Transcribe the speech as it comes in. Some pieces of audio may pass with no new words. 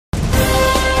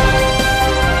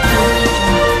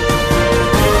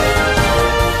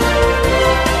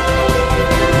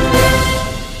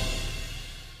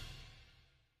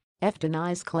EFF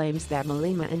denies claims that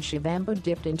Malema and Shivambu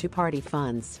dipped into party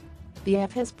funds. The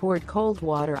EFF has poured cold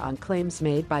water on claims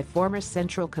made by former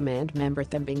Central Command member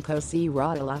Thembinkosi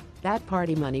Rawula that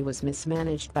party money was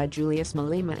mismanaged by Julius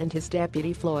Malema and his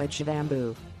deputy Floyd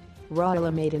Shivambu.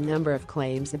 Rawula made a number of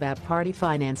claims about party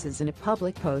finances in a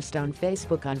public post on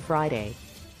Facebook on Friday.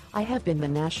 "I have been the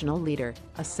national leader,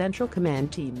 a Central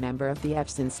Command team member of the EFF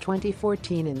since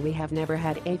 2014, and we have never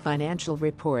had a financial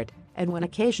report, and when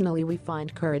occasionally we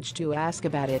find courage to ask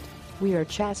about it, we are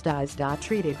chastised,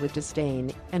 treated with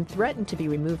disdain, and threatened to be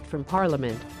removed from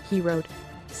Parliament," he wrote.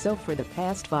 "So for the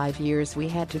past 5 years we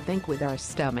had to think with our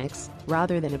stomachs,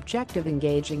 rather than objective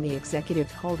engaging the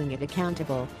executive holding it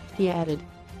accountable," he added.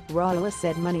 Rawula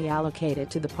said money allocated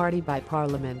to the party by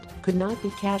Parliament could not be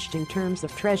cashed in terms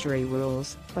of Treasury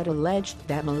rules, but alleged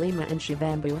that Malema and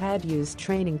Shivambu had used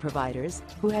training providers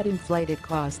who had inflated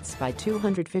costs by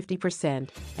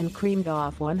 250% and creamed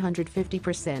off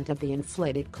 150% of the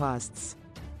inflated costs.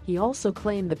 He also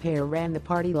claimed the pair ran the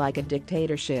party like a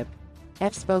dictatorship.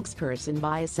 EFF spokesperson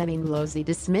Biogaphy Lozi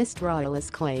dismissed Rawula's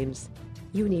claims.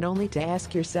 "You need only to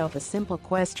ask yourself a simple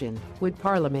question: would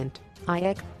Parliament,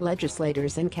 IEC,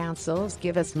 legislators and councils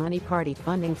give us money party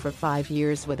funding for 5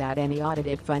 years without any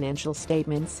audited financial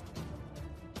statements?"